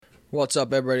What's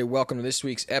up, everybody? Welcome to this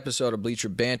week's episode of Bleacher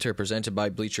Banter, presented by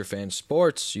Bleacher Fan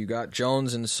Sports. You got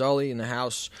Jones and Sully in the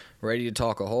house, ready to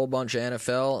talk a whole bunch of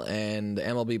NFL, and the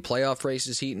MLB playoff race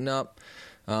is heating up.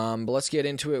 But let's get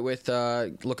into it with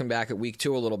looking back at Week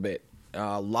 2 a little bit.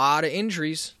 A lot of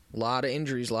injuries, a lot of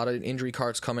injury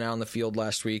cards coming out on the field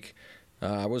last week.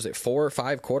 What was it, 4 or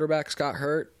 5 quarterbacks got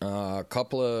hurt? A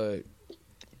couple of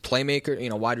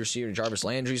playmaker, wide receiver Jarvis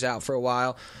Landry's out for a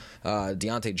while.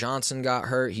 Deontay Johnson got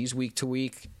hurt. He's week to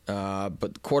week.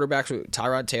 But quarterbacks,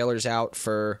 Tyrod Taylor's out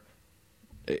for,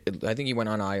 I think he went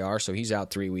on IR, so he's out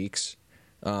 3 weeks.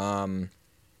 Who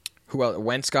else?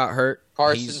 Wentz got hurt.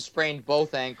 Carson sprained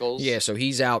both ankles. Yeah, so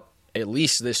he's out at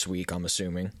least this week, I'm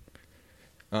assuming.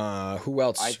 Who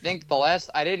else? I think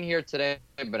I didn't hear today,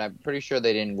 but I'm pretty sure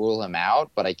they didn't rule him out,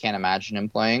 but I can't imagine him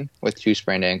playing with 2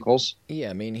 sprained ankles.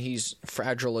 Yeah, I mean, he's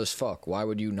fragile as fuck. Why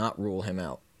would you not rule him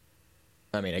out?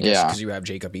 I mean, I guess because you have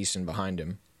Jacob Eason behind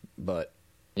him, but...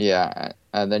 Yeah,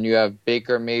 and then you have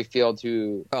Baker Mayfield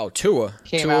who... Oh, Tua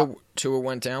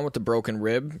went down with the broken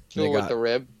rib. Tua with the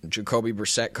rib. Jacoby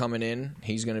Brissett coming in.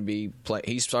 He's going to be...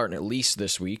 He's starting at least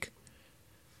this week.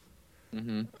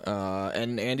 Mm-hmm.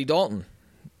 And Andy Dalton.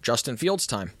 Justin Fields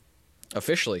time.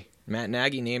 Officially. Matt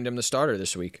Nagy named him the starter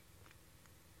this week.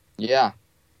 Yeah.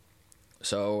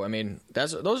 So, I mean,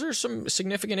 those are some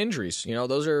significant injuries.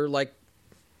 Those are like...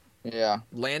 Yeah.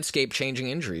 Landscape-changing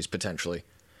injuries, potentially.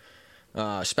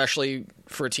 Especially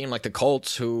for a team like the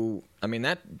Colts, who, I mean,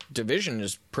 that division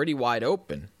is pretty wide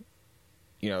open.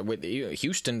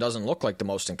 Houston doesn't look like the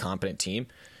most incompetent team.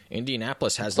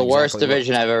 Indianapolis has the worst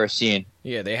division I've ever seen.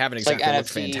 Yeah, they haven't exactly looked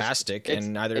fantastic,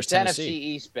 and neither is Tennessee. It's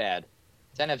NFC East bad.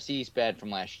 It's NFC East bad from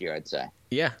last year, I'd say.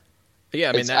 Yeah. Yeah,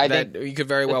 I mean, that you could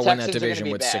very well win that division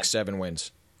with 6-7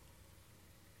 wins.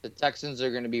 The Texans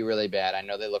are going to be really bad. I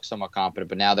know they look somewhat competent,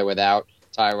 but now they're without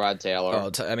Tyrod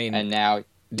Taylor. And now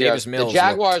Davis Mills the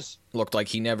Jaguars looked like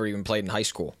he never even played in high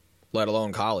school, let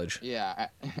alone college. Yeah.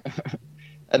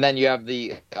 And then you have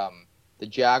the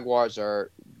Jaguars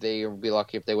they'll be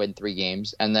lucky if they win 3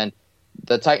 games. And then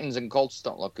the Titans and Colts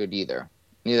don't look good either.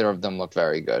 Neither of them look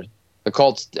very good. The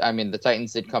Colts, I mean, the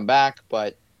Titans did come back,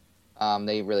 but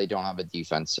they really don't have a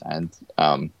defense.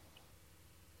 And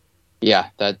yeah,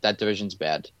 that division's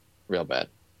bad, real bad.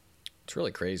 It's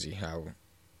really crazy how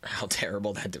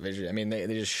terrible that division. I mean, they're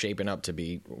just shaping up to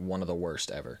be one of the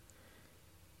worst ever.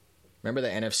 Remember the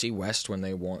NFC West when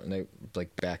they won? I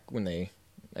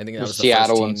think that was the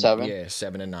Seattle first team, and 7. Yeah,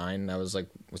 7-9. That was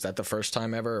was that the first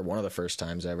time ever, or one of the first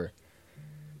times ever?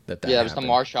 That was happened?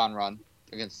 the Marshawn run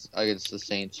against the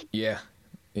Saints. Yeah,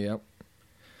 yep.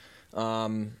 What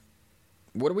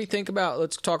do we think about?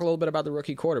 Let's talk a little bit about the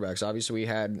rookie quarterbacks. Obviously, we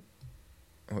had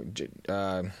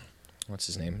what's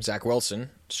his name? Zach Wilson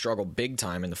struggled big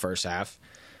time in the first half.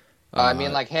 I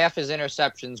mean, like half his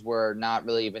interceptions were not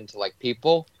really even to like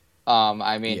people.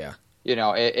 I mean, yeah.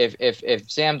 If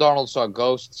Sam Darnold saw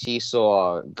ghosts, he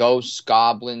saw ghosts,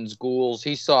 goblins, ghouls.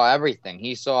 He saw everything.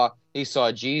 He saw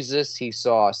Jesus. He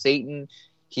saw Satan.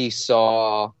 He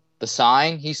saw the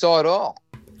sign. He saw it all.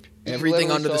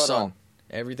 Everything under the sun.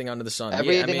 Everything under the sun.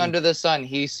 Everything under the sun.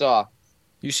 He saw.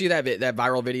 You see that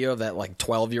viral video of that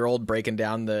 12-year-old breaking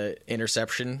down the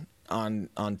interception on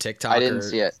TikTok? I didn't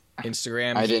see it.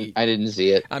 Instagram. I didn't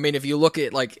see it. I mean, if you look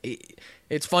at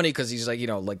it's funny because he's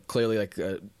clearly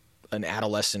an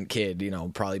adolescent kid,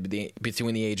 probably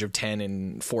between the age of 10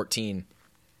 and 14,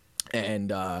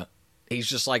 and he's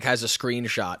just has a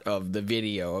screenshot of the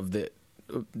video of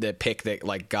the pick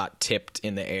that got tipped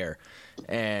in the air,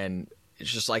 and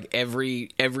it's just every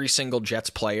single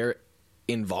Jets player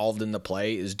involved in the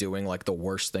play is doing the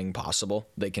worst thing possible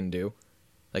they can do.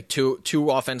 Two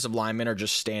offensive linemen are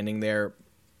just standing there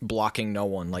blocking no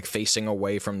one, facing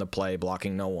away from the play,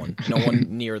 blocking no one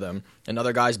near them.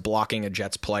 Another guy's blocking a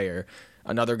Jets player.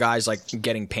 Another guy's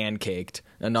getting pancaked.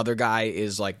 Another guy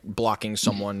is blocking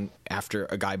someone after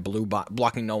a guy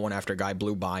blocking no one after a guy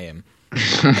blew by him.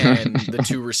 And the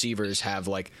 2 receivers have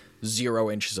 0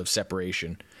 inches of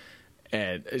separation.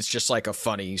 And it's just a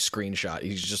funny screenshot.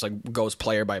 He's just goes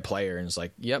player by player and is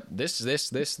yep, this.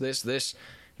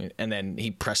 And then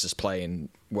he presses play and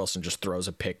Wilson just throws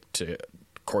a pick to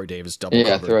Corey Davis double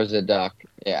cover. Throws a duck.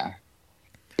 Yeah.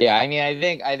 Yeah, I mean, I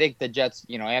think the Jets,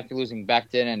 after losing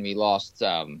Becton and we lost,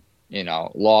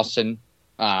 Lawson,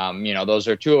 those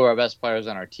are 2 of our best players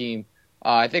on our team.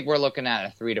 I think we're looking at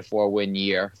a 3-4 win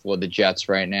year for the Jets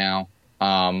right now.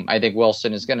 I think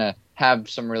Wilson is going to have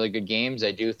some really good games.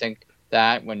 I do think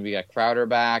that when we got Crowder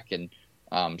back and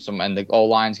the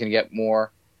O-line's going to get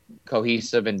more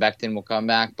cohesive and Becton will come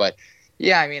back. But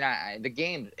yeah, I mean, the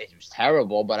game, it was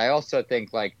terrible, but I also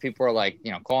think people are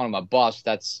calling him a bust.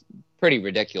 pretty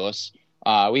ridiculous.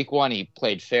 Week 1, he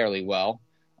played fairly well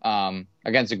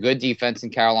against a good defense in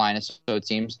Carolina, so it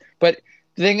seems. But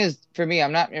the thing is, for me,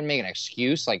 I'm not going to make an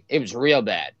excuse. Like, it was real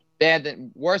bad.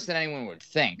 Worse than anyone would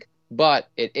think. But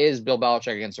it is Bill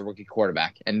Belichick against a rookie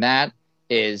quarterback, and that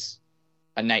is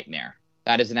a nightmare.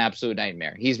 That is an absolute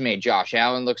nightmare. He's made Josh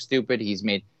Allen look stupid. He's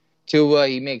made Tua.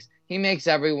 He makes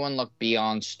everyone look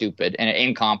beyond stupid and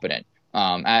incompetent.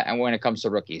 And when it comes to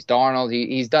rookies, Darnold,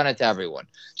 he's done it to everyone.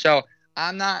 So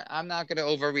I'm not going to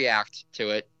overreact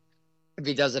to it. If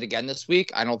he does it again this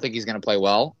week, I don't think he's going to play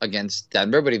well against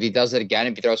Denver. But if he does it again,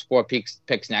 if he throws 4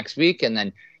 picks next week, and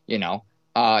then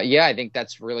I think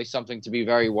that's really something to be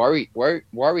very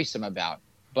worrisome about.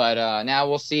 But now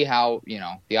we'll see how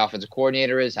the offensive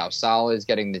coordinator is, how Saleh is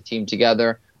getting the team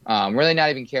together. Really not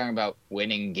even caring about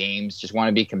winning games. Just want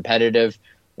to be competitive.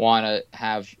 Want to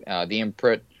have the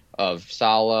imprint of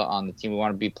Saleh on the team. We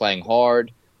want to be playing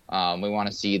hard. We want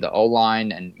to see the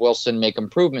O-line and Wilson make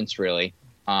improvements, really.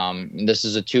 This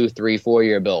is a 2, 3, 4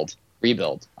 year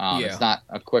rebuild. It's not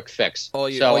a quick fix. All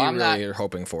you really are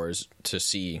hoping for is to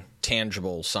see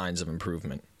tangible signs of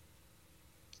improvement.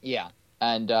 Yeah.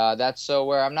 And that's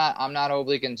where I'm not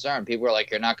overly concerned. People are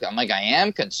like, "You're not." I'm like, I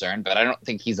am concerned, but I don't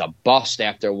think he's a bust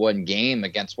after one game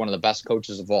against one of the best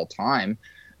coaches of all time.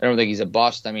 I don't think he's a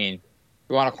bust. I mean,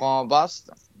 you want to call him a bust?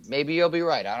 Maybe you'll be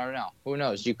right. I don't know. Who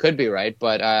knows? You could be right,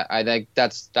 but I think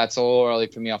that's a little early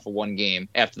for me off of one game.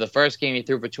 After the first game, he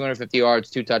threw for 250 yards,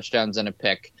 2 touchdowns, and a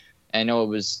pick. I know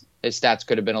his stats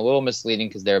could have been a little misleading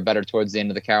because they were better towards the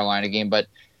end of the Carolina game, but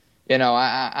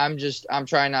I'm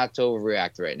trying not to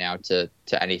overreact right now to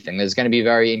anything. There's going to be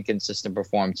very inconsistent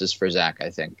performances for Zach,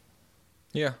 I think.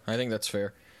 Yeah, I think that's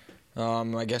fair.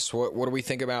 I guess what do we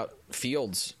think about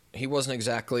Fields? He wasn't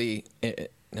exactly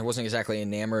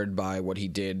enamored by what he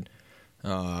did.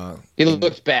 He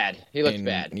looked bad.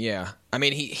 Bad. Yeah, I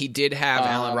mean he did have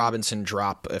Allen Robinson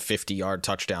drop a 50-yard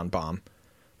touchdown bomb,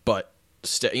 but.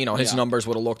 His numbers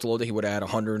would have looked a little. He would have had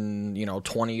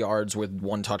 120 yards with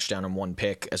 1 touchdown and 1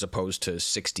 pick, as opposed to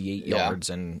 68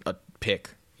 yards and a pick.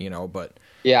 But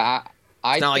I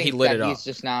it's not think like he lit it up. He's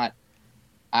just not.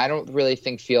 I don't really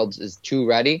think Fields is too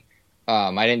ready.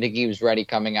 I didn't think he was ready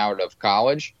coming out of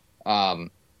college. I'm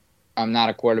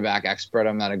not a quarterback expert.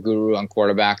 I'm not a guru on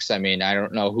quarterbacks. I mean, I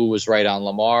don't know who was right on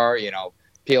Lamar.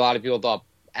 A lot of people thought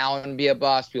Allen would be a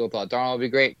bust. People thought Darnold would be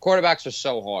great. Quarterbacks are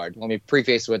so hard. Let me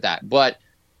preface it with that. But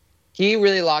he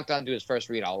really locked onto his first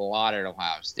read a lot at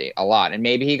Ohio State, a lot. And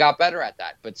maybe he got better at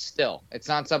that. But still, it's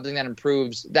not something that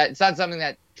improves. It's not something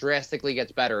that drastically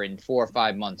gets better in 4 or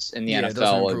 5 months in the NFL. It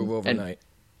doesn't improve overnight.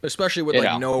 Especially with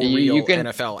no real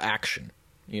NFL action,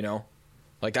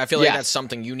 Like, I feel like that's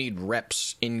something you need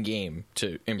reps in game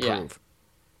to improve.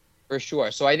 Yeah, for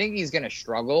sure. So I think he's going to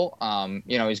struggle.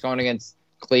 He's going against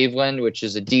Cleveland, which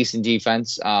is a decent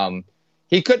defense.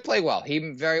 He could play well.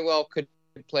 He very well could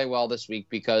play well this week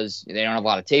because they don't have a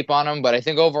lot of tape on him. But I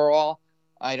think overall,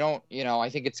 I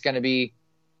think it's going to be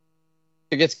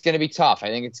tough. I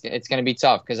think it's going to be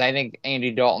tough because I think Andy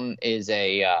Dalton is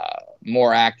a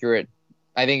more accurate.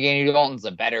 I think Andy Dalton's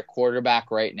a better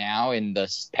quarterback right now in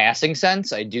the passing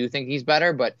sense. I do think he's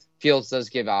better, but Fields does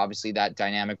give obviously that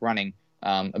dynamic running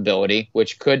ability,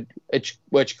 which could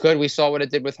we saw what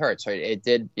it did with Hurts, right? It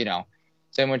did,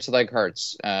 so much like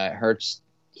Hurts. Hurts,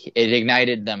 it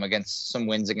ignited them against some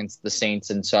wins against the Saints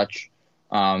and such.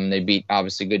 They beat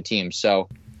obviously good teams, so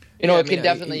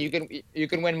you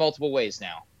can win multiple ways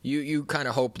now. You kind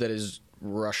of hope that his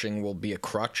rushing will be a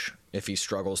crutch if he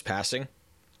struggles passing,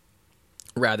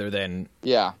 rather than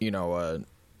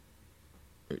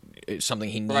something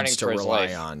he needs to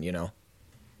rely on,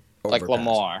 like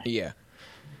Lamar,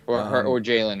 or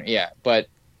Jalen, but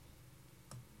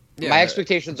my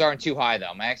expectations aren't too high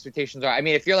though. My expectations are,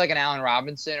 if you're like an Allen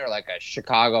Robinson or like a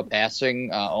Chicago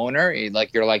passing owner, you're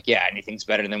like, anything's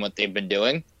better than what they've been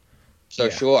doing. So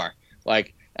sure,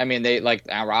 they like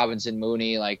Allen Robinson,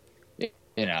 Mooney,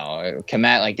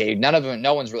 Komet,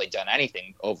 no one's really done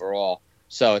anything overall.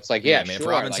 So it's like, sure. If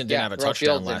Robinson didn't have a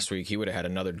touchdown last week, he would have had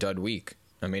another dud week.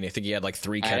 I think he had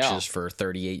 3 catches for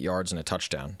 38 yards and a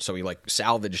touchdown. So he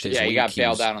salvaged his week. He got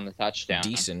bailed out on the touchdown.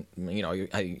 Decent. He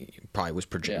probably was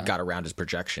got around his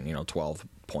projection, 12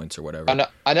 points or whatever.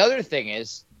 Another thing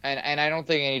is, and I don't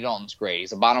think Andy Dalton's great.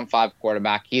 He's a bottom 5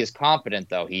 quarterback. He is competent,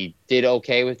 though. He did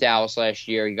okay with Dallas last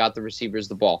year. He got the receivers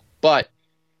the ball. But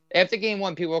after game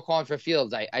 1, people were calling for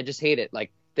Fields. I just hate it.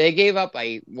 They gave up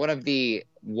one of the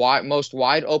most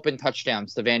wide open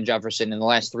touchdowns to Van Jefferson in the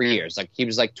last 3 years. He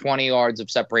was 20 yards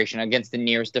of separation against the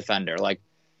nearest defender.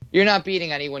 You're not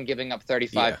beating anyone giving up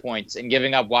 35 points and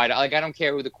giving up wide. I don't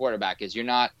care who the quarterback is. You're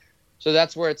not. So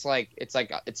that's where it's like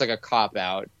a cop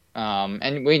out.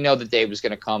 And we know the day was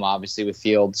going to come, obviously, with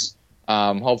Fields.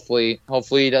 Hopefully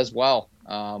he does well.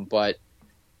 But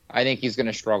I think he's going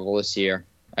to struggle this year.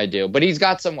 I do. But he's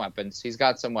got some weapons.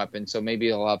 So maybe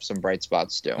he'll have some bright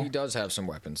spots too. He does have some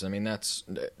weapons. I mean, that's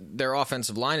their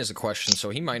offensive line is a question, so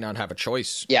he might not have a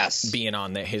choice. Yes. Being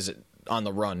on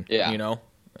the run. Yeah. You know,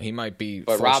 he might be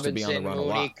but forced to be on the run a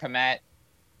lot.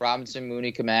 Robinson,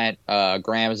 Mooney, Komet,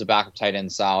 Graham is a backup tight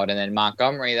end, solid, and then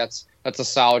Montgomery. That's a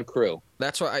solid crew.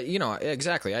 That's why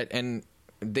exactly. And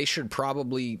they should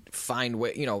probably find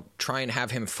try and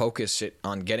have him focus it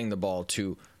on getting the ball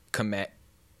to Komet,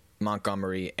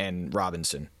 Montgomery, and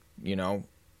Robinson.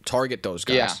 Target those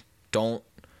guys.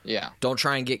 Yeah. Don't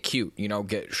try and get cute.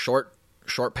 Get short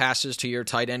passes to your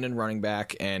tight end and running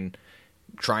back, and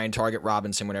try and target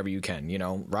Robinson whenever you can.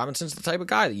 Robinson's the type of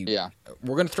guy that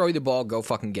we're going to throw you the ball, go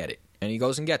fucking get it. And he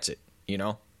goes and gets it,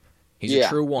 He's a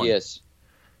true one. He is.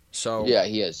 So yeah,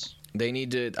 he is. They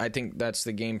need to, I think that's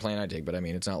the game plan I take, but I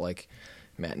mean, it's not like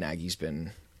Matt Nagy's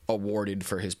been awarded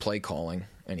for his play calling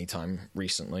anytime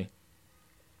recently.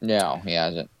 No, he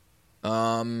hasn't.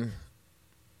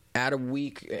 At a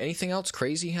week, anything else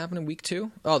crazy happened in week 2?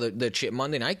 Oh, the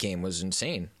Monday night game was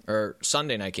insane. Or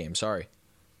Sunday night game, sorry.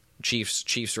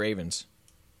 Chiefs Ravens.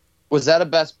 Was that a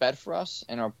best bet for us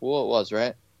in our pool? It was,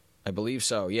 right? I believe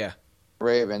so, yeah.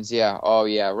 Ravens, yeah. Oh,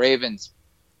 yeah. Ravens.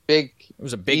 It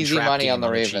was a big easy trap money game on the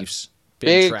Ravens. Chiefs.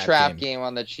 Big trap game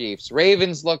on the Chiefs.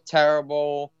 Ravens looked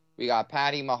terrible. We got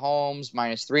Patty Mahomes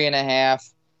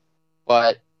 -3.5.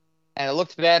 And it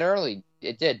looked bad early.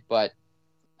 It did, but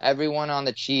everyone on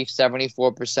the Chiefs,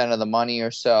 74% of the money or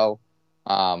so.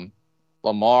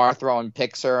 Lamar throwing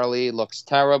picks early looks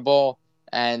terrible.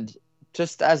 And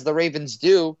just as the Ravens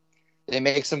do, they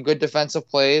make some good defensive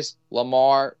plays.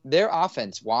 Lamar, their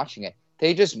offense, watching it,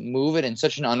 they just move it in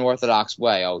such an unorthodox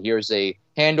way. Oh, here's a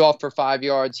handoff for 5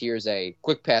 yards. Here's a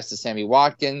quick pass to Sammy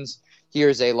Watkins.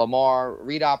 Here's a Lamar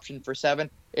read option for 7.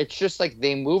 It's just like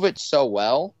they move it so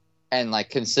well and like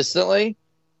consistently,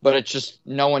 but it's just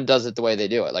no one does it the way they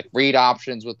do it. Like read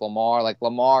options with Lamar. Like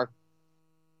Lamar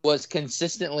was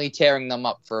consistently tearing them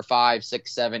up for 5,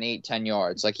 6, 7, 8, 10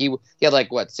 yards. Like he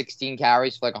had 16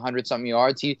 carries for 100-something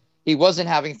yards. He wasn't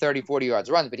having 30, 40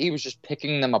 yards runs, but he was just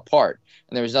picking them apart.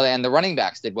 And and the running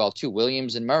backs did well too.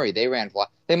 Williams and Murray, they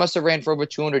must have ran for over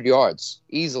 200 yards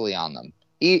easily on them.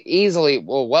 Easily,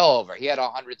 well over. He had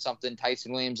 100-something.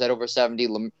 Tyson Williams had over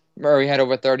 70. Murray had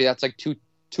over 30. That's like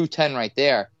 210 right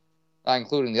there,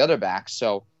 including the other backs.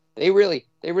 So they really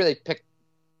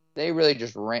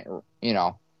just ran.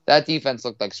 That defense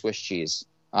looked like Swiss cheese.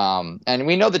 And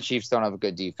we know the Chiefs don't have a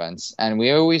good defense, and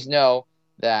we always know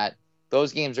that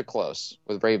those games are close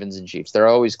with Ravens and Chiefs. They're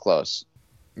always close.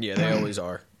 Yeah, they always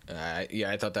are.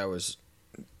 I thought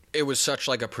it was such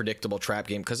like a predictable trap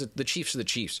game because the Chiefs are the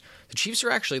Chiefs. The Chiefs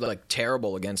are actually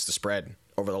terrible against the spread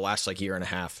over the last year and a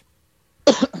half.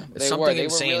 It's something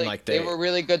insane. They were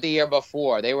really good the year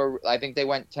before. I think they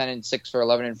went 10-6 for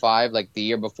 11-5 the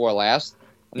year before last.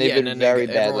 And they've been very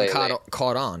bad lately.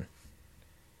 Caught on.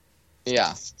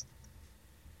 Yeah.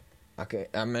 Okay,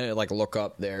 I'm gonna look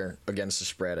up there against the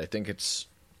spread. I think it's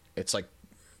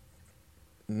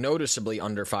noticeably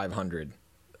under 500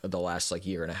 the last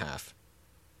year and a half.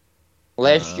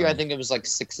 Last year, I think it was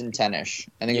 6-10ish.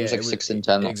 I think it was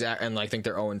 6-10. Exactly, and I think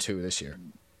they're 0-2 this year.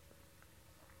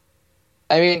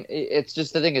 I mean, it's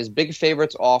just the thing is, big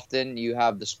favorites often you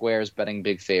have the squares betting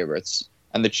big favorites,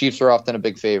 and the Chiefs are often a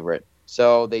big favorite.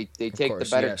 So they take the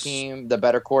better team, the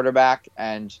better quarterback,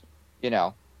 and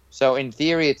So in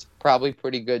theory, it's probably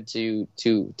pretty good to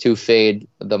fade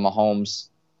the Mahomes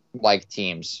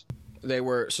teams. They're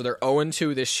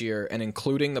 0-2 this year, and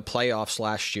including the playoffs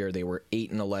last year, they were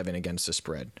 8-11 against the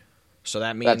spread. So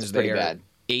that means they're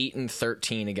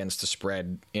 8-13 against the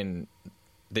spread in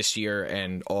this year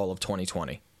and all of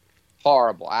 2020.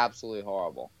 Horrible, absolutely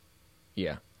horrible.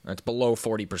 Yeah, that's below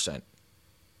 40%.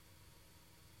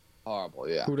 Horrible,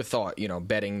 yeah. Who'd have thought,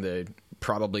 betting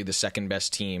probably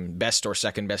the best or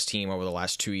second best team over the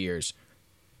last 2 years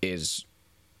is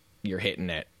you're hitting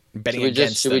it. Betting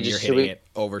against them, you're hitting it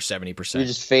over 70%. You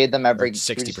just fade them every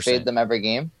 60%. Fade them every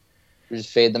game. You just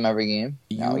fade them every game.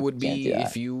 You would be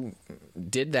if you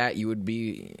did that. You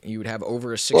would have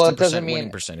over a 60% winning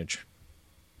percentage.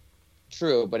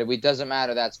 True, but it doesn't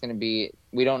matter. That's going to be.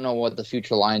 We don't know what the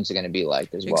future lines are going to be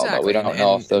like as well. Exactly. But we don't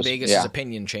know if those. Vegas'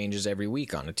 opinion changes every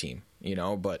week on a team.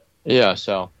 But yeah,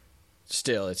 so.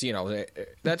 Still, it's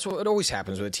that's what it always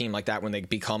happens with a team like that when they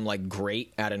become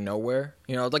great out of nowhere.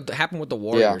 It happened with the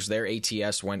Warriors. Yeah. Their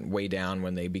ATS went way down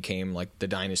when they became the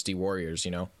Dynasty Warriors.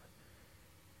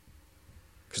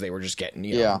 because they were just getting,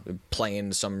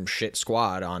 playing some shit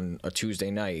squad on a Tuesday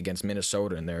night against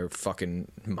Minnesota, and they're fucking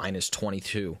minus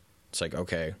 22. It's like,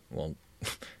 okay, well,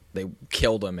 they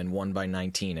killed them and won by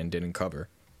 19 and didn't cover.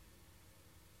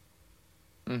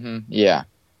 Yeah.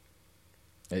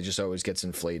 It just always gets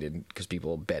inflated because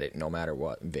people bet it no matter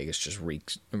what. Vegas just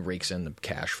rakes in the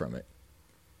cash from it.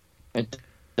 It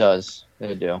does.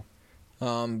 They do.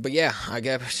 But yeah, I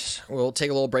guess we'll take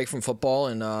a little break from football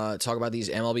and talk about these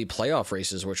MLB playoff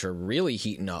races, which are really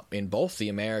heating up in both the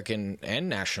American and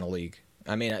National League.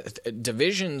 I mean,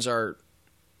 divisions are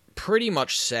pretty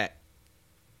much set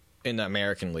in the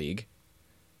American League.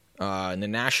 In the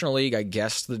National League, I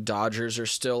guess the Dodgers are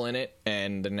still in it,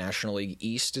 and the National League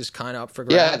East is kind of up for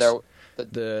grabs. Yeah,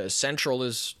 the Central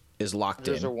is locked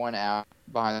in. Dodgers are one out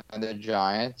behind the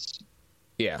Giants.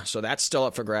 Yeah, so that's still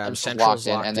up for grabs. Central's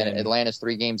locked in, and then Atlanta's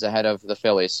 3 games ahead of the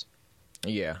Phillies.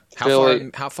 Yeah,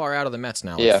 how far out of the Mets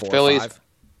now? Yeah, like 4 Phillies. or 5?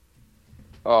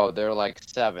 Oh, they're like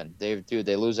 7. They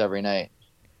lose every night.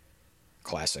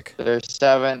 Classic. They're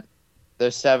 7. They're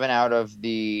 7 out of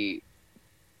the,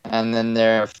 and then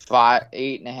they're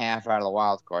 8.5 out of the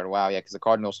wild card. Wow, yeah, because the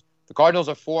Cardinals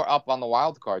are 4 up on the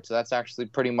wild card, so that's actually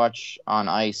pretty much on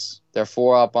ice. They're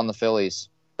 4 up on the Phillies.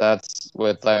 That's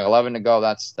with like 11 to go.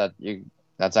 That's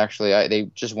actually, they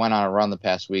just went on a run the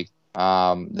past week. They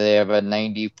have a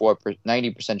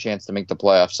 90% chance to make the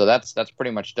playoffs. So that's pretty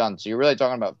much done. So you're really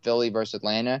talking about Philly versus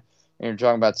Atlanta, and you're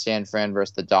talking about San Fran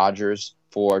versus the Dodgers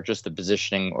for just the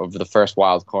positioning of the first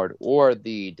wild card or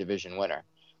the division winner,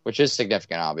 which is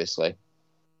significant, obviously.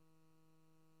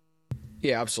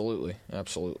 Yeah, absolutely.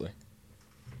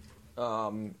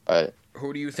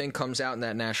 Who do you think comes out in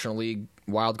that National League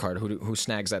wild card? Who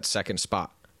snags that second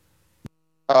spot?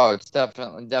 Oh, it's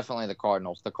definitely the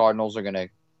Cardinals. The Cardinals are going to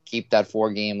keep that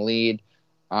 4-game lead.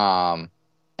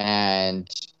 And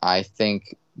I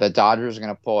think the Dodgers are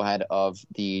going to pull ahead of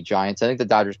the Giants. I think the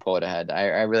Dodgers pull it ahead.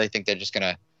 I really think they're just going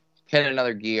to hit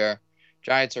another gear.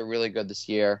 Giants are really good this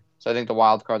year. So I think the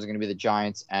wild cards are going to be the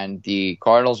Giants and the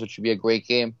Cardinals, which should be a great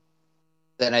game.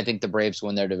 Then I think the Braves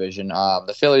win their division.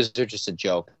 The Phillies are just a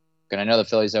joke. And I know the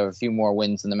Phillies have a few more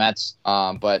wins than the Mets.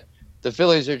 But the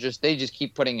Phillies they just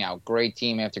keep putting out great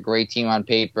team after great team on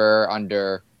paper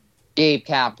under Gabe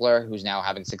Kapler, who's now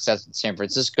having success in San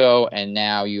Francisco. And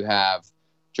now you have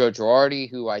Joe Girardi,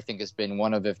 who I think has been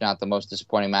one of, if not the most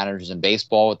disappointing managers in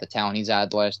baseball with the talent he's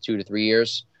had the last 2 to 3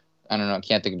 years. I don't know. I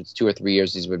can't think if it's 2 or 3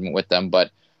 years he's been with them.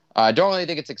 But I don't really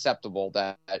think it's acceptable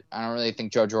that I don't really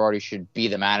think Joe Girardi should be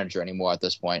the manager anymore at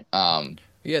this point.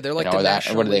 Yeah, they're like the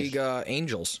National League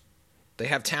Angels. They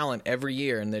have talent every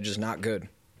year, and they're just not good.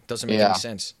 Doesn't make any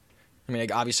sense. I mean,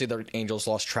 like, obviously the Angels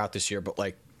lost Trout this year, but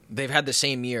like they've had the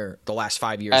same year the last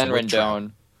 5 years. And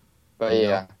Rendon. But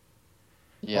yeah.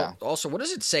 Well, also, what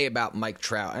does it say about Mike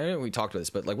Trout? I know we talked about this,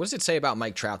 but like, what does it say about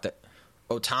Mike Trout that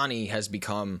Ohtani has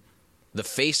become the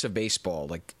face of baseball,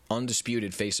 like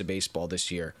undisputed face of baseball this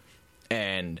year,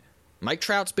 and Mike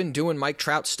Trout's been doing Mike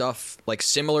Trout stuff like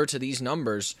similar to these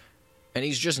numbers, and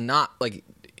he's just not like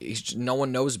no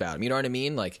one knows about him. You know what I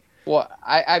mean? Like. Well,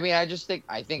 I mean, I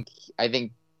think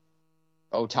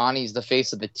Ohtani's the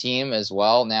face of the team as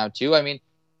well now too. I mean,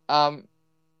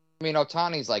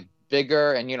 Ohtani's like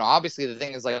bigger, and obviously the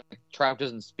thing is like Trout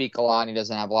doesn't speak a lot, and he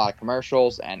doesn't have a lot of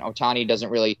commercials, and Ohtani doesn't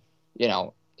really,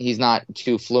 he's not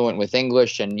too fluent with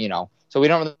English, and so we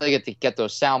don't really get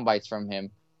those sound bites from him.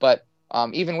 But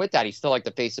even with that, he's still like the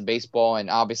face of baseball,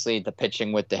 and obviously the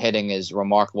pitching with the hitting is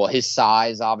remarkable. His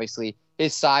size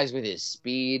with his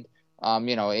speed.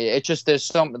 It's just there's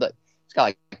he's got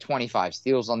like 25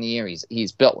 steals on the year.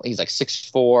 He's built. He's like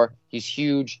 6'4". He's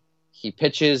huge. He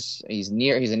pitches. He's a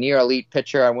near elite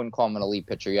pitcher. I wouldn't call him an elite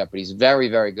pitcher yet, but he's very,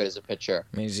 very good as a pitcher.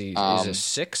 I mean, he's a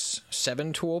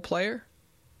 6-7 tool player.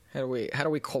 How do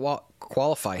we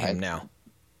qualify him now?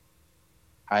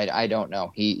 I don't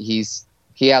know. He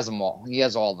has them all. He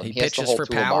has all of them. He pitches for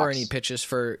power and he pitches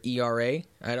for ERA.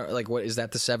 I don't like what is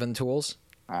that the 7 tools?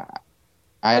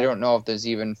 I don't know if there's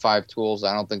even 5 tools.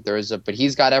 I don't think there is but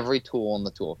he's got every tool in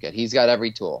the toolkit. He's got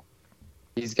every tool.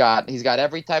 He's got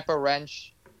every type of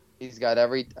wrench. He's got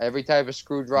every type of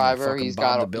screwdriver. He's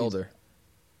got Bob the Builder.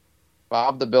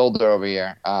 Bob the Builder over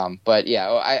here. But yeah,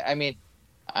 I mean,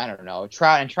 I don't know.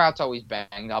 Trout's always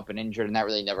banged up and injured, and that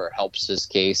really never helps his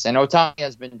case. And Ohtani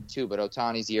has been too, but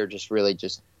Ohtani's year just really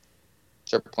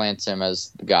supplants him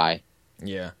as the guy.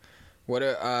 Yeah. What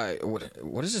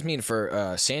does this mean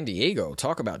for San Diego?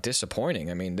 Talk about disappointing.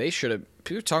 I mean, they should have.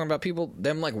 People are talking about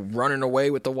them like running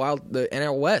away with the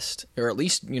NL West, or at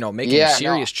least making a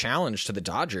serious challenge to the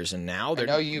Dodgers, and now they're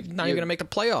not even going to make the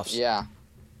playoffs. Yeah,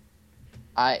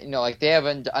 like they have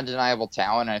undeniable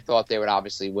talent. And I thought they would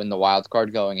obviously win the wild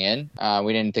card going in.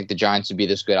 We didn't think the Giants would be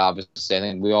this good. Obviously, I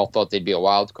think we all thought they'd be a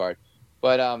wild card.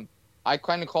 But I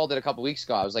kind of called it a couple weeks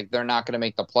ago. I was like, they're not going to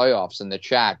make the playoffs in the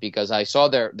chat because I saw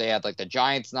they had like the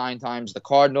Giants 9 times, the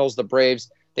Cardinals, the Braves.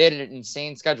 They had an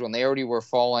insane schedule, and they already were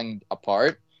falling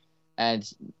apart, and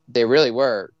they really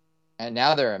were. And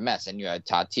now they're a mess. And you had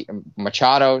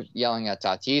Machado yelling at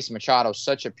Tatis. Machado's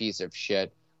such a piece of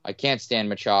shit. I can't stand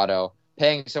Machado.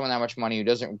 Paying someone that much money who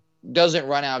doesn't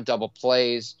run out double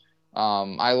plays.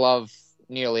 I love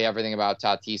nearly everything about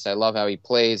Tatis. I love how he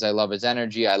plays. I love his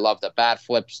energy. I love the bat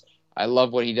flips. I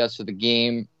love what he does for the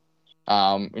game.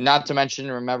 Not to mention,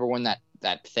 remember when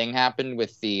that thing happened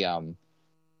with the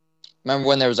remember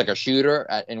when there was like a shooter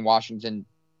in Washington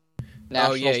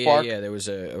National Park? Yeah. There was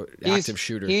a active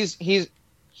shooter.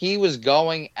 He was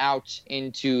going out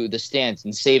into the stands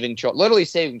and literally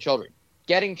saving children,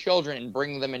 getting children and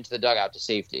bringing them into the dugout to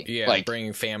safety. Yeah, like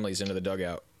bringing families into the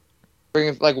dugout.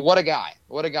 What a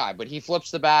guy. But he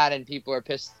flips the bat and people are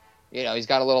pissed. You know, he's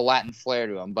got a little Latin flair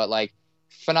to him. But like,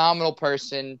 phenomenal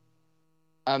person,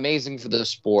 amazing for the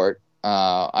sport.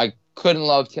 I couldn't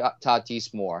love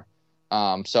Tatis more.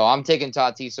 So I'm taking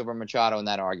Tatis over Machado in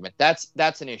that argument. That's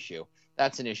an issue.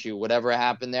 That's an issue. Whatever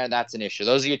happened there, that's an issue.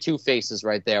 Those are your two faces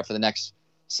right there for the next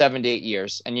 7 to 8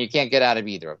 years, and you can't get out of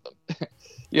either of them.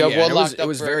 It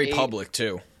was very public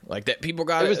too. Like that, people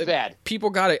got it. It was bad. People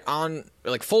got it on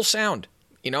like full sound.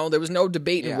 You know, there was no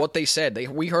debate in what they said.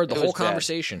 We heard the whole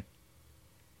conversation.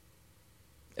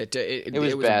 It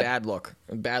was a bad look.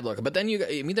 But then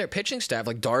their pitching staff,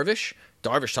 like Darvish,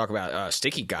 talk about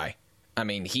sticky guy. I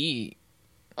mean,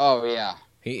 oh yeah,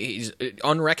 he's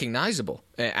unrecognizable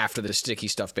after the sticky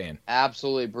stuff ban.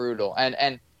 Absolutely brutal.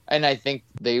 And I think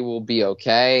they will be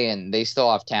okay. And they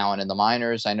still have talent in the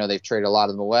minors. I know they've traded a lot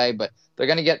of them away, but they're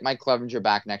going to get Mike Clevenger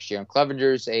back next year. And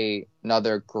Clevenger's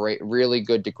another really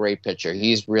good to great pitcher.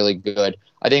 He's really good.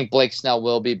 I think Blake Snell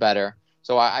will be better.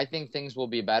 So I think things will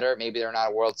be better. Maybe they're not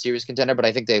a World Series contender, but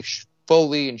I think they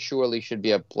fully and surely should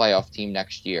be a playoff team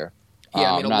next year.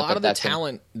 Yeah, I mean, a lot of the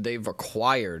talent they've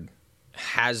acquired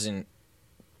hasn't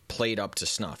played up to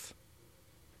snuff.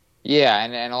 Yeah,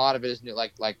 and a lot of it is new,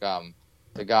 like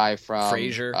the guy from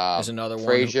Frazier is another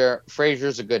one.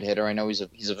 Frazier's a good hitter. I know he's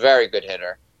a very good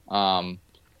hitter.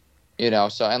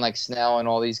 So and like Snell and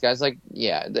all these guys, like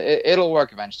it'll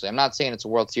work eventually. I'm not saying it's a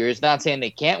World Series. Not saying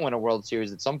they can't win a World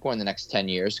Series at some point in the next 10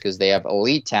 years because they have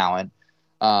elite talent.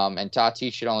 And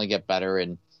Tatis should only get better,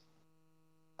 and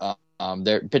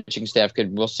their pitching staff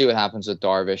we'll see what happens with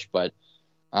Darvish, but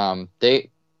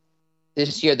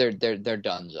this year they're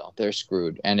done though. They're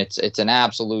screwed, and it's an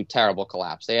absolute terrible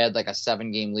collapse. They had like a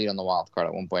 7-game lead on the wild card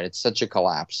at one point. It's such a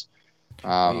collapse.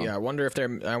 I wonder if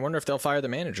they'll fire the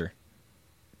manager.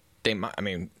 They might. I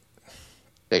mean,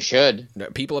 they should.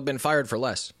 People have been fired for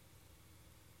less.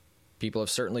 People have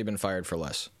certainly been fired for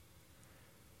less.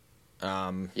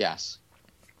 Yes.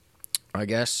 I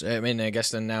guess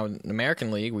then now in the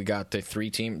American League we got the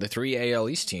three AL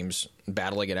East teams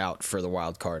battling it out for the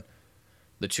wild card,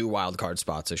 the 2 wild card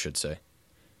spots, I should say.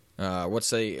 What's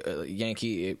the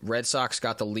Yankee Red Sox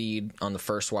got the lead on the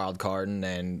first wild card, and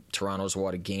then Toronto's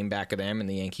a game back of them, and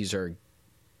the Yankees are a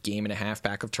game and a half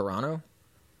back of Toronto.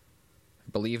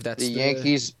 I believe that's the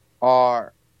Yankees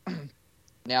are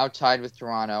now tied with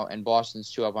Toronto, and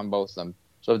Boston's 2 up on both of them.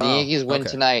 So if the Yankees win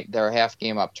tonight, they're a half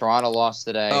game up. Toronto lost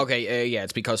today. Okay,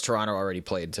 it's because Toronto already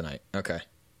played tonight. Okay.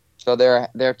 So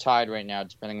they're tied right now,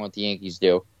 depending on what the Yankees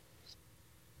do.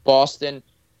 Boston,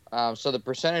 so the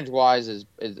percentage-wise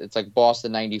it's like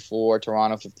Boston 94,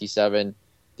 Toronto 57,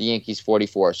 the Yankees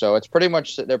 44. So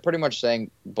they're pretty much saying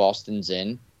Boston's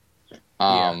in,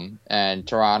 and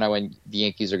Toronto and the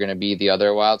Yankees are going to be the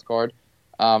other wild card,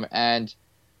 and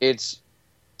it's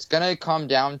going to come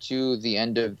down to the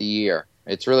end of the year.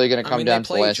 It's really going to come down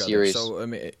to the last series. So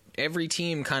every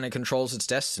team kind of controls its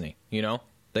destiny. You know,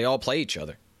 they all play each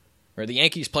other. Or the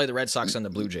Yankees play the Red Sox and the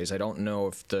Blue Jays. I don't know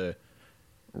if the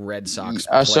Red Sox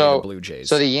play the Blue Jays.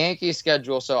 So the Yankees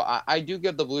schedule. So I do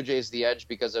give the Blue Jays the edge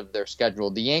because of their schedule.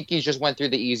 The Yankees just went through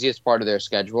the easiest part of their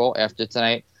schedule after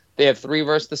tonight. They have 3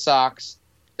 versus the Sox,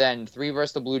 then 3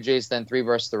 versus the Blue Jays, then 3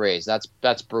 versus the Rays.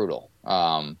 That's brutal.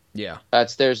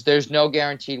 There's no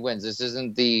guaranteed wins. This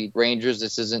isn't the Rangers.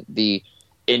 This isn't the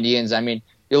Indians. I mean,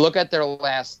 you look at their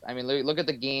last. I mean, look at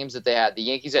the games that they had. The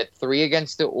Yankees had 3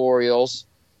 against the Orioles,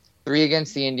 3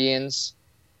 against the Indians,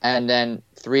 and then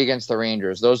 3 against the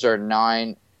Rangers. Those are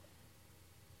 9.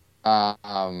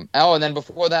 And then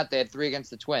before that, they had 3 against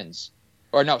the Twins.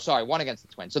 Or no, sorry, 1 against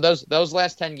the Twins. So those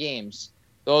last 10 games,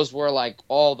 those were like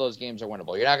all those games are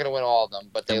winnable. You're not going to win all of them,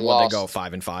 but they lost. They go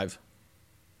 5-5.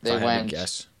 They I had to went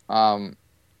guess. 1-1,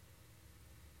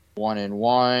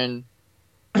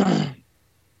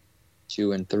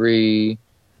 2-3,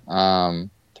 3-3,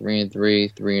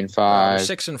 3-5.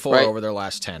 6-4 Right. over their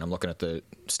last 10. I'm looking at the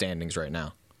standings right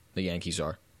now. The Yankees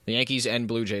are. The Yankees and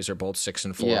Blue Jays are both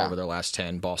 6-4 Yeah. over their last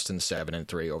 10. Boston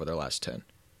 7-3 over their last 10.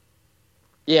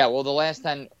 Yeah, well, the last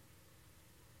 10.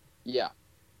 Yeah.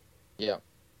 So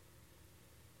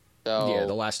Yeah,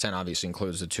 the last 10 obviously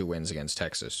includes the 2 wins against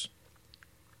Texas.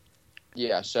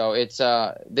 yeah, so it's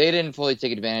they didn't fully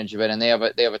take advantage of it, and they have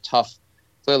a tough.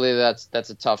 Clearly, that's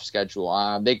a tough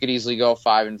schedule. They could easily go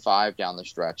 5-5 down the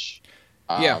stretch.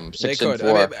 Yeah, they could.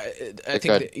 6-4. I think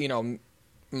could. that,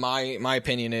 my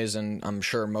opinion is, and I'm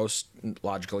sure most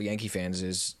logical Yankee fans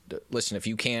is, listen, if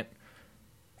you can't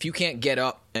get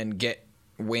up and get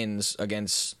wins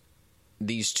against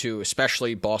these two,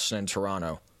 especially Boston and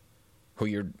Toronto,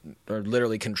 who are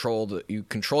literally controlled. You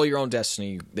control your own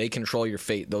destiny. They control your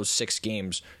fate. Those 6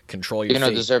 games control your You fate.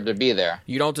 don't deserve to be there.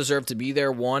 You don't deserve to be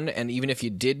there, one, and even if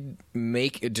you did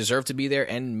deserve to be there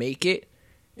and make it,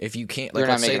 if you can't, like, You're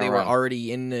not let's say making they a were run.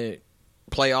 already in the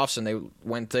playoffs and they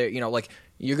went there, like,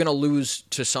 you're going to lose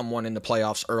to someone in the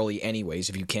playoffs early anyways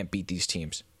if you can't beat these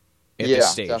teams at Yeah, this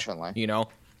stage. definitely.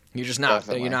 You're just not,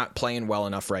 Definitely. you're not playing well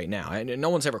enough right now. And no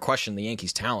one's ever questioned the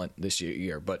Yankees' talent this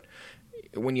year, but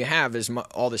when you have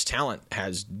all this talent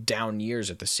has down years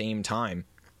at the same time,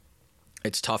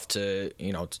 it's tough to,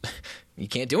 you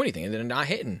can't do anything and they're not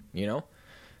hitting,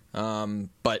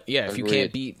 But yeah, if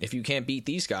Agreed. you can't beat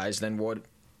these guys, then what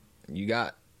you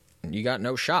got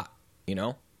no shot,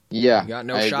 Yeah, You got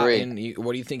no I shot agree.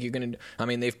 what do you think you're going to do? I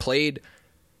mean, they've played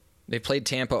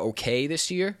Tampa okay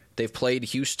this year. They've played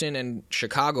Houston and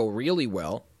Chicago really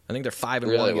well. I think they're 5-1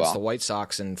 Really against well. the White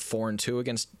Sox and 4-2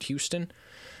 against Houston.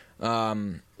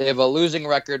 They have a losing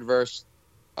record versus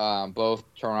both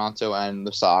Toronto and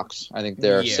the Sox. I think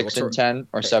they're Yeah, 6-10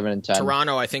 or 7-10.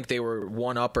 Toronto, I think they were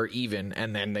 1 up or even,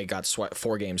 and then they got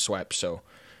 4 games swept. So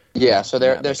Yeah, so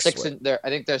that they're makes 6 sweat. and I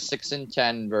think they're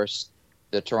 6-10 versus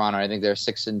the Toronto. I think they're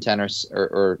 6-10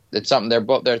 or it's something.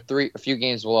 They're a few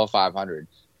games below 500,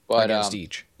 but against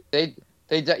each. they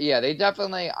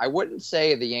definitely. I wouldn't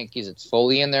say the Yankees. It's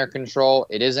fully in their control.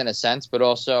 It is in a sense, but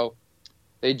also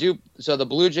they do. So the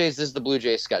Blue Jays. This is the Blue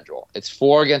Jays schedule. It's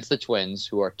 4 against the Twins,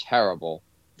 who are terrible.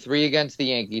 3 against the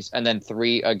Yankees, and then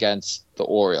 3 against the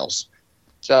Orioles.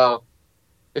 So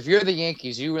if you're the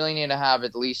Yankees, you really need to have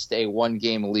at least a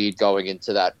 1-game lead going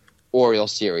into that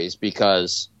Orioles series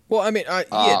because Well, I mean,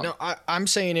 I'm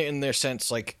saying it in their sense,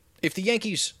 like, if the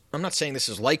Yankees, I'm not saying this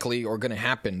is likely or going to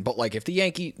happen, but, like, if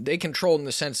the they control in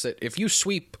the sense that if you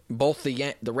sweep both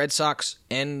the Red Sox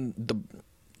and the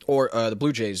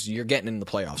Blue Jays, you're getting in the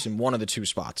playoffs in one of the 2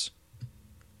 spots.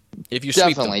 If you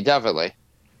sweep them. definitely.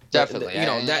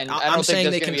 I'm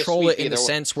saying they control it in the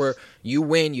sense where you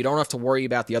win, you don't have to worry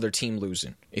about the other team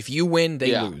losing. If you win,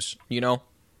 they lose,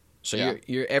 So Yeah.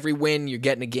 you're every win, you're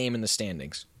getting a game in the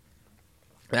standings.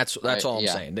 That's all I'm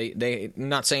yeah. saying. They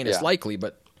not saying it's Yeah. likely,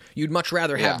 but you'd much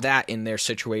rather have Yeah. that in their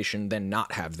situation than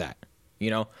not have that.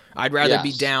 I'd rather be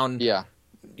Yes. down. Yeah.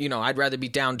 I'd rather be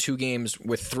down 2 games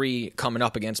with 3 coming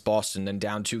up against Boston than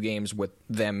down 2 games with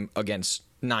them against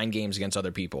 9 games against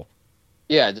other people.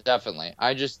 Yeah, definitely.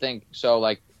 I just think so.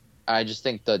 Like, I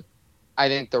think the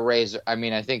Rays. I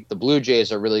mean, I think the Blue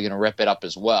Jays are really going to rip it up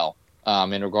as well.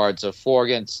 In regards of 4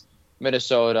 against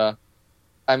Minnesota,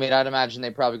 I mean, I'd imagine they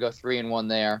probably go 3-1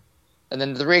 there, and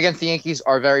then the 3 against the Yankees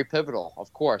are very pivotal.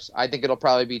 Of course, I think it'll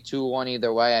probably be 2-1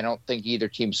 either way. I don't think either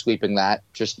team's sweeping that.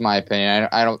 Just my opinion.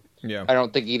 I don't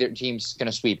think either team's going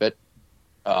to sweep it.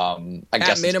 I guess At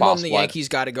it's minimum, possible. the Yankees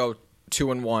got to go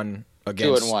 2-1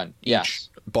 against 2-1, each yes.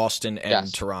 Boston and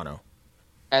Yes. Toronto.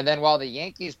 And then while the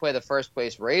Yankees play the first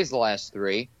place Rays the last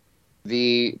 3,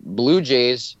 the Blue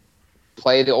Jays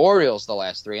play the Orioles the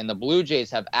last 3, and the Blue Jays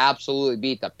have absolutely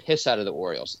beat the piss out of the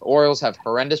Orioles. The Orioles have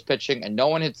horrendous pitching, and no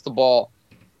one hits the ball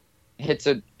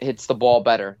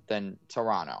better than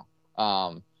Toronto.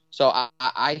 So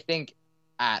I think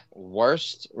at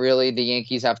worst, really, the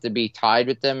Yankees have to be tied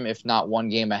with them, if not 1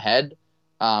 game ahead,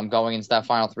 going into that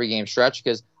final 3-game stretch,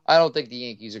 because I don't think the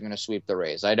Yankees are going to sweep the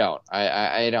Rays. I don't.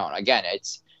 I don't. Again,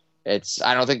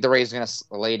 I don't think the Rays are going to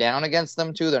lay down against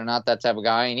them, too. They're not that type of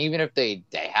guy. And even if they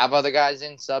have other guys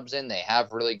subs in, they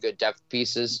have really good depth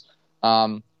pieces.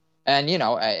 And,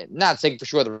 not saying for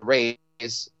sure the Rays,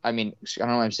 I mean, I don't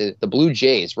know how to say it, the Blue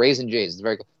Jays, Rays and Jays, is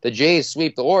very good. The Jays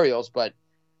sweep the Orioles, but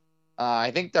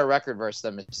I think their record versus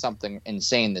them is something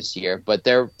insane this year. But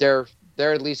they're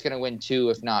at least going to win 2,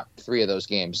 if not 3 of those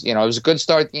games. It was a good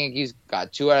start. The Yankees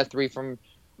got 2 out of 3 from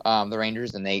the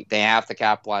Rangers, and they have to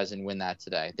capitalize and win that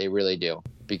today. They really do,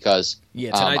 because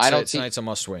tonight's a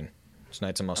must win.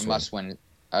 Tonight's a must win.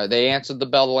 They answered the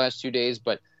bell the last 2 days,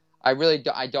 but I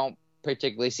don't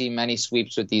particularly see many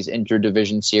sweeps with these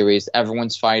interdivision series.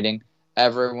 Everyone's fighting.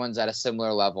 Everyone's at a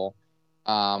similar level.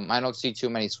 I don't see too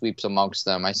many sweeps amongst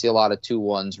them. I see a lot of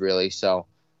 2-1s really. So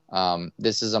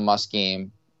this is a must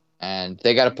game, and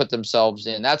they got to put themselves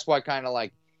in. That's why kind of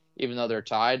like, even though they're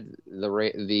tied,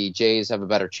 the Jays have a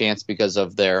better chance because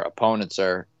of their opponents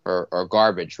are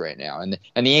garbage right now, and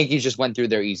the Yankees just went through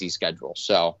their easy schedule.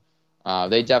 So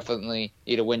they definitely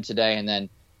need a win today, and then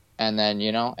and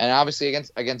obviously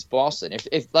against Boston.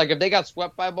 If they got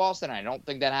swept by Boston, I don't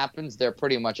think that happens. They're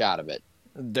pretty much out of it.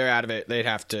 They're out of it. They'd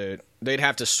have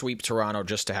to sweep Toronto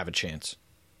just to have a chance.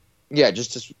 Yeah,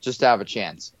 just to have a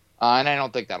chance. And I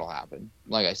don't think that'll happen,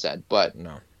 like I said. But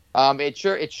no.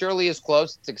 It surely is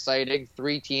close. It's exciting.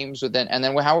 3 teams within, and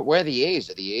then where are the A's?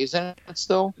 Are the A's in it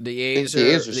still? The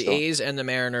A's and the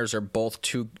Mariners are both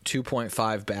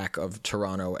 2.5 back of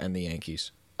Toronto and the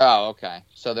Yankees. Oh, okay.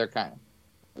 So they're kind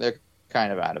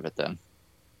of out of it then.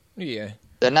 Yeah.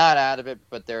 They're not out of it,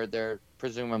 but they're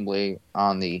presumably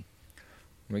on the.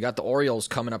 We got the Orioles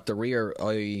coming up the rear,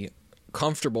 a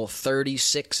comfortable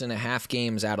 36.5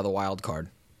 games out of the wild card.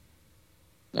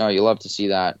 Oh, you love to see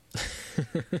that.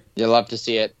 You love to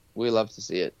see it. We love to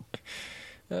see it.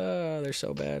 They're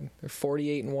so bad. They're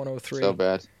 48-103. So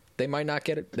bad. They might not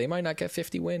get it. They might not get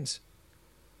 50 wins.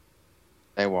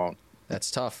 They won't.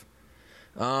 That's tough.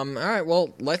 All right.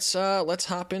 Well, let's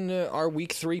hop into our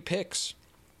week 3 picks.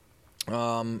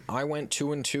 I went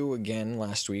 2-2 again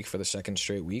last week for the second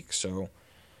straight week. So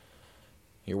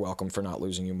you're welcome for not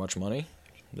losing you much money,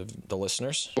 the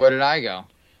listeners. Where did I go?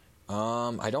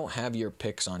 I don't have your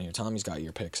picks on here. Tommy's got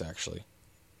your picks, actually.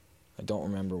 I don't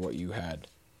remember what you had.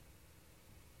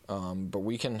 But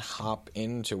we can hop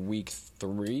into week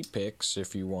 3 picks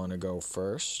if you want to go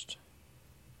first.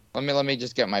 Let me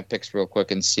just get my picks real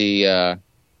quick and see. I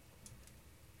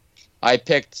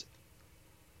picked.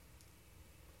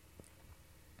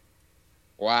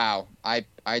 Wow, I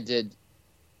did.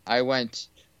 I went.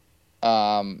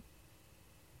 Who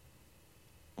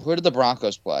did the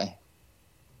Broncos play?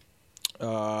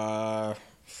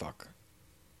 Fuck.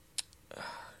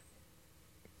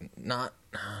 Not.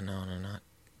 No, not.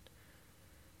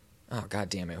 Oh, God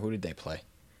damn it. Who did they play?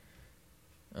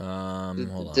 Hold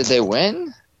on. Did they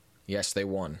win? Yes, they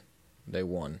won. They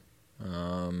won.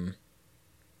 I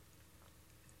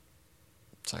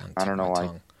don't know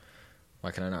why. Why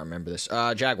can I not remember this?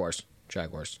 Jaguars.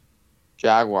 Jaguars.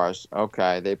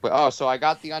 Okay. They put. Oh, so I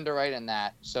got the under right in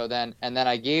that. So then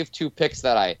I gave 2 picks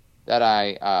that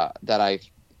I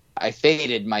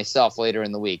faded myself later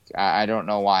in the week. I don't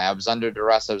know why. I was under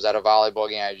duress. I was at a volleyball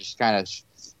game. I just kind of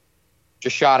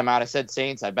just shot him out. I said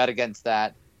Saints. I bet against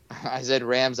that. I said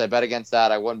Rams. I bet against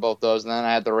that. I won both those, and then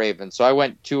I had the Ravens. So I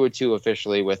went 2-2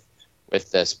 officially with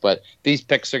this. But these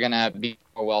picks are going to be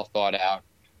more well thought out.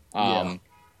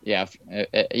 Yeah.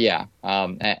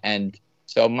 And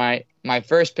so my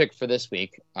first pick for this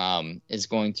week is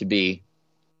going to be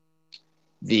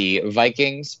the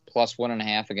Vikings plus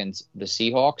 1.5 against the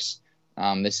Seahawks.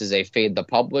 This is a fade the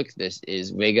public. This is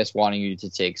Vegas wanting you to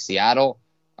take Seattle.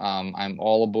 I'm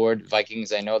all aboard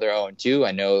Vikings. I know they're 0-2.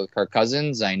 I know Kirk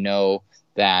Cousins. I know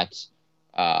that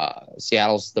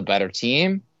Seattle's the better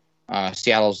team.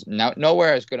 Seattle's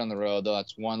nowhere as good on the road, though.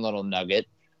 That's one little nugget.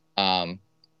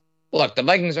 Look, the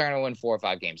Vikings are going to win 4 or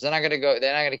 5 games. They're not going to go.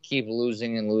 They're not going to keep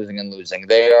losing and losing and losing.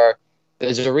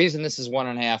 There's a reason this is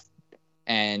 1.5,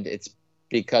 and it's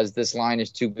because this line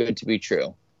is too good to be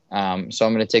true. So I'm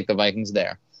going to take the Vikings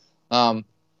there. The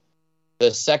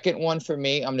second one for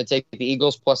me, I'm going to take the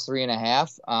Eagles plus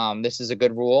 3.5. This is a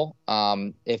good rule.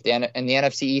 If in the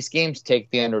NFC East games, take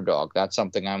the underdog. That's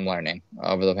something I'm learning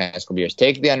over the past couple years.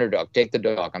 Take the underdog. Take the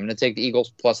dog. I'm going to take the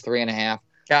Eagles plus 3.5.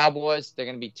 Cowboys, they're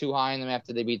going to be too high in them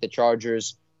after they beat the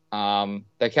Chargers.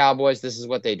 The Cowboys, this is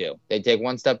what they do. They take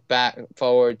 1 step back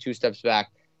forward, 2 steps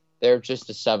back. They're just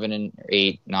a 7,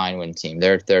 8, 9 win team.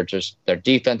 Their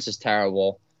defense is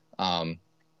terrible.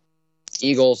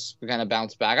 Eagles are going to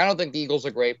bounce back. I don't think the Eagles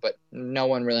are great, but no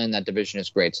one really in that division is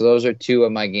great. So those are 2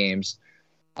 of my games.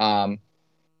 Then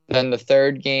the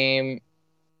third game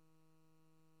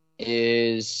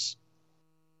is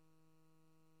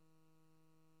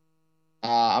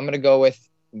I'm going to go with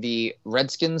the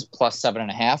Redskins plus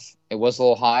 7.5. It was a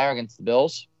little higher against the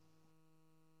Bills.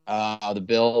 The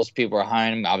Bills, people are high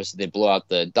on them. Obviously, they blew out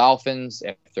the Dolphins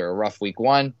after a rough week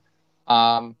 1.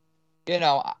 For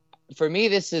me,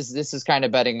 this is kind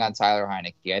of betting on Tyler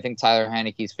Heinicke. I think Tyler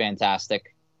Heinicke is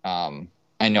fantastic. I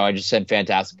I know I just said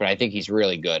fantastic, but I think he's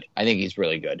really good. I think he's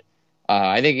really good.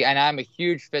 And I'm a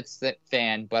huge Fitz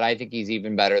fan, but I think he's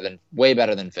way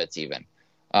better than Fitz even.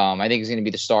 I think he's going to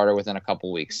be the starter within a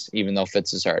couple weeks, even though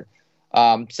Fitz is hurt.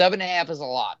 7.5 is a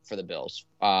lot for the Bills.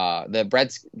 I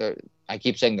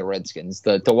keep saying the Redskins.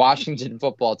 The Washington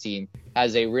football team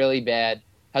has a really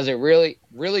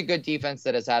really good defense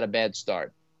that has had a bad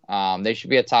start. They should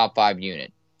be a top 5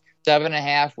 unit.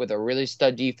 7.5 with a really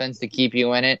stud defense to keep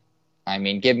you in it. I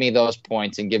mean, give me those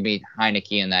points and give me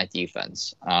Heineke in that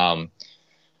defense.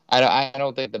 I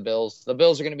don't think the Bills are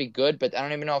going to be good, but I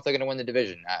don't even know if they're going to win the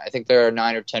division. I think they're a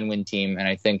 9 or 10 win team, and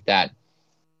I think that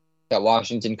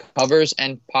Washington covers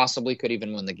and possibly could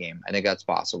even win the game. I think that's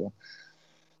possible.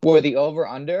 For the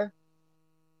over-under,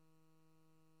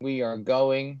 we are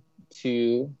going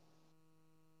to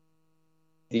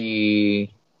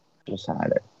just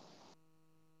had it.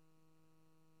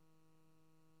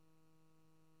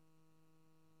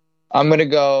 I'm going to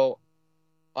go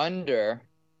under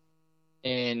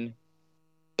in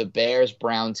the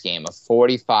Bears-Browns game of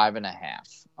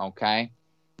 45.5. Okay?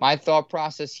 My thought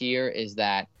process here is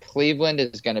that Cleveland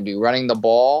is going to be running the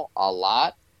ball a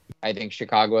lot. I think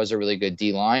Chicago has a really good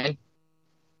D-line.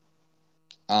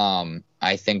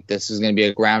 I think this is going to be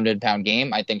a grounded pound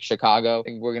game. I think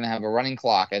we're going to have a running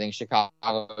clock. I think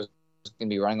Chicago is going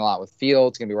to be running a lot with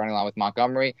Fields, going to be running a lot with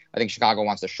Montgomery. I think Chicago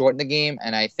wants to shorten the game,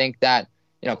 and I think that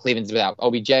Cleveland's without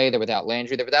OBJ, they're without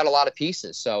Landry, they're without a lot of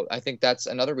pieces. So I think that's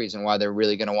another reason why they're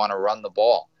really going to want to run the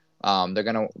ball. They're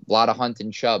going to a lot of Hunt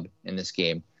and Chubb in this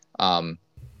game. I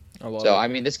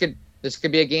mean, this could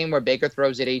be a game where Baker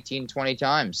throws it 18, 20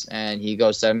 times and he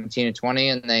goes 17 and 20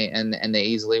 and they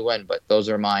easily win. But those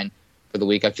are mine for the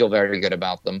week. I feel very good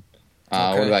about them.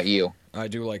 Okay. What about you? I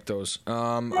do like those.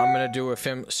 I'm going to do a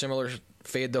similar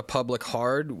fade the public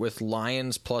hard with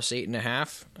Lions plus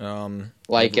 8.5.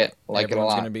 Like it a lot.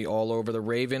 Everyone's going to be all over the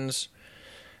Ravens.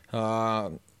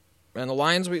 And the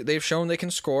Lions, they've shown they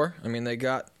can score. I mean, they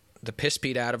got the piss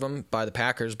beat out of them by the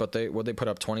Packers, but they put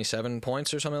up 27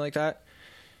 points or something like that.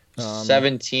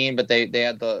 17, but they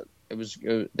had the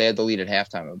lead at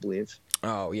halftime, I believe.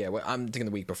 Oh yeah, well, I'm thinking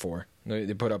the week before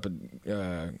they put up a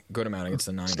good amount against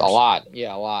the Niners. A lot.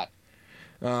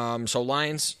 So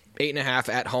Lions 8.5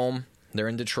 at home. They're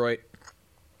in Detroit.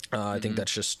 I think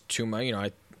that's just too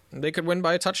much. They could win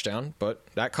by a touchdown, but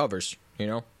that covers.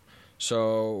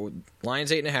 So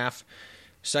Lions 8.5.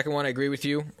 Second one, I agree with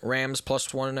you. Rams plus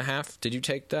 1.5. Did you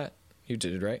take that? You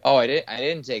did, right? Oh, I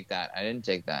didn't take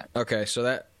that. Okay,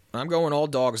 so I'm going all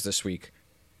dogs this week.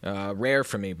 Rare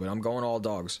for me, but I'm going all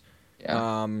dogs.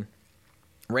 Yeah.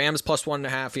 Rams plus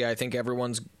 1.5. Yeah, I think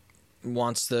everyone's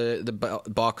wants the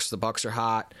Bucks. The Bucks are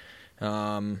hot.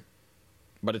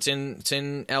 But it's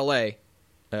in L.A.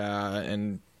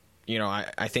 And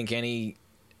I think any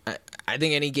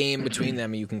game between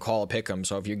them you can call a pick'em.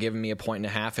 So if you're giving me a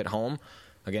 1.5 at home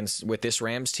with this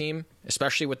Rams team,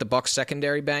 especially with the Bucks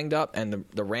secondary banged up, and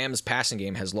the Rams passing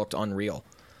game has looked unreal.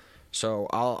 So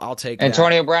I'll take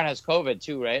Antonio Brown has COVID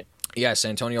too, right? Yes,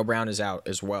 Antonio Brown is out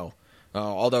as well.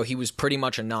 Although he was pretty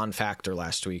much a non-factor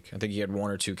last week. I think he had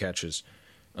 1 or 2 catches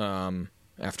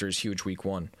after his huge week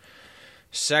 1.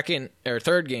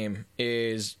 Third game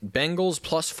is Bengals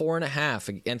plus 4.5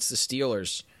 against the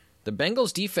Steelers. The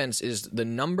Bengals defense is the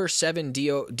number 7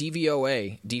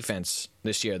 DVOA defense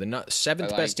this year, the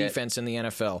 7th best defense in the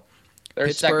NFL. Their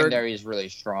secondary is really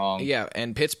strong. Yeah,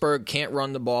 and Pittsburgh can't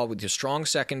run the ball with your strong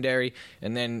secondary,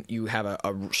 and then you have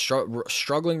a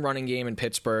struggling running game in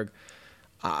Pittsburgh.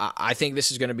 I think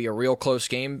this is going to be a real close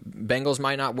game. Bengals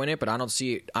might not win it, but I don't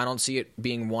see it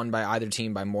being won by either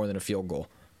team by more than a field goal.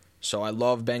 So I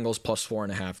love Bengals plus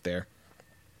 4.5 there.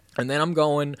 And then I'm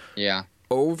going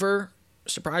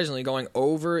surprisingly going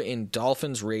over in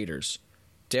Dolphins Raiders.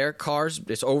 Derek Carr's,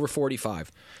 it's over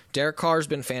 45. Derek Carr's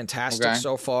been fantastic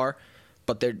so far,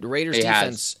 but the Raiders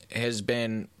defense has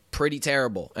been pretty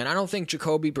terrible. And I don't think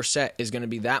Jacoby Brissett is going to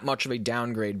be that much of a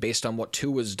downgrade based on what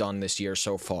Tua's done this year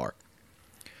so far.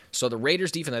 So the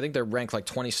Raiders defense, I think they're ranked like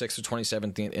 26th or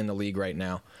 27th in the league right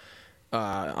now.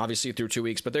 Obviously through 2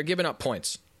 weeks, but they're giving up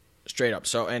points. Straight up.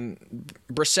 So, and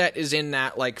Brissett is in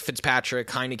that like Fitzpatrick,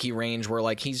 Heineke range where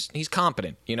like he's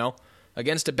competent,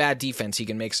 Against a bad defense, he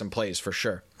can make some plays for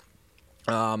sure.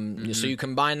 So you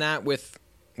combine that with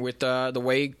the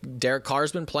way Derek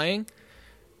Carr's been playing,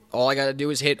 all I got to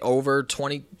do is hit over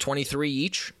 23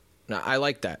 each. I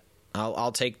like that.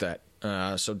 I'll take that.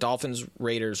 So Dolphins,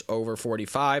 Raiders over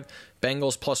 45,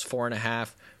 Bengals plus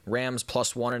 4.5, Rams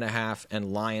plus 1.5,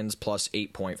 and Lions plus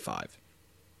 8.5.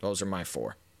 Those are my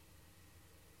 4.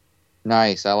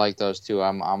 Nice. I like those too.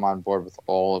 I'm on board with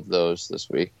all of those this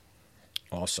week.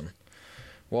 Awesome.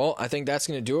 Well, I think that's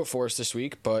going to do it for us this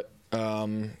week, but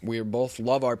we both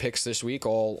love our picks this week,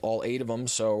 all 8 of them,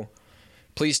 so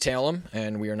please tail them,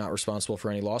 and we are not responsible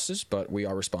for any losses, but we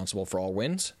are responsible for all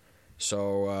wins.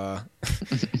 So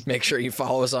make sure you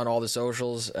follow us on all the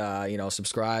socials,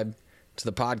 subscribe to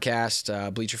the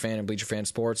podcast, Bleacher Fan and Bleacher Fan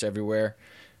Sports everywhere,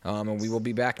 and we will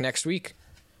be back next week.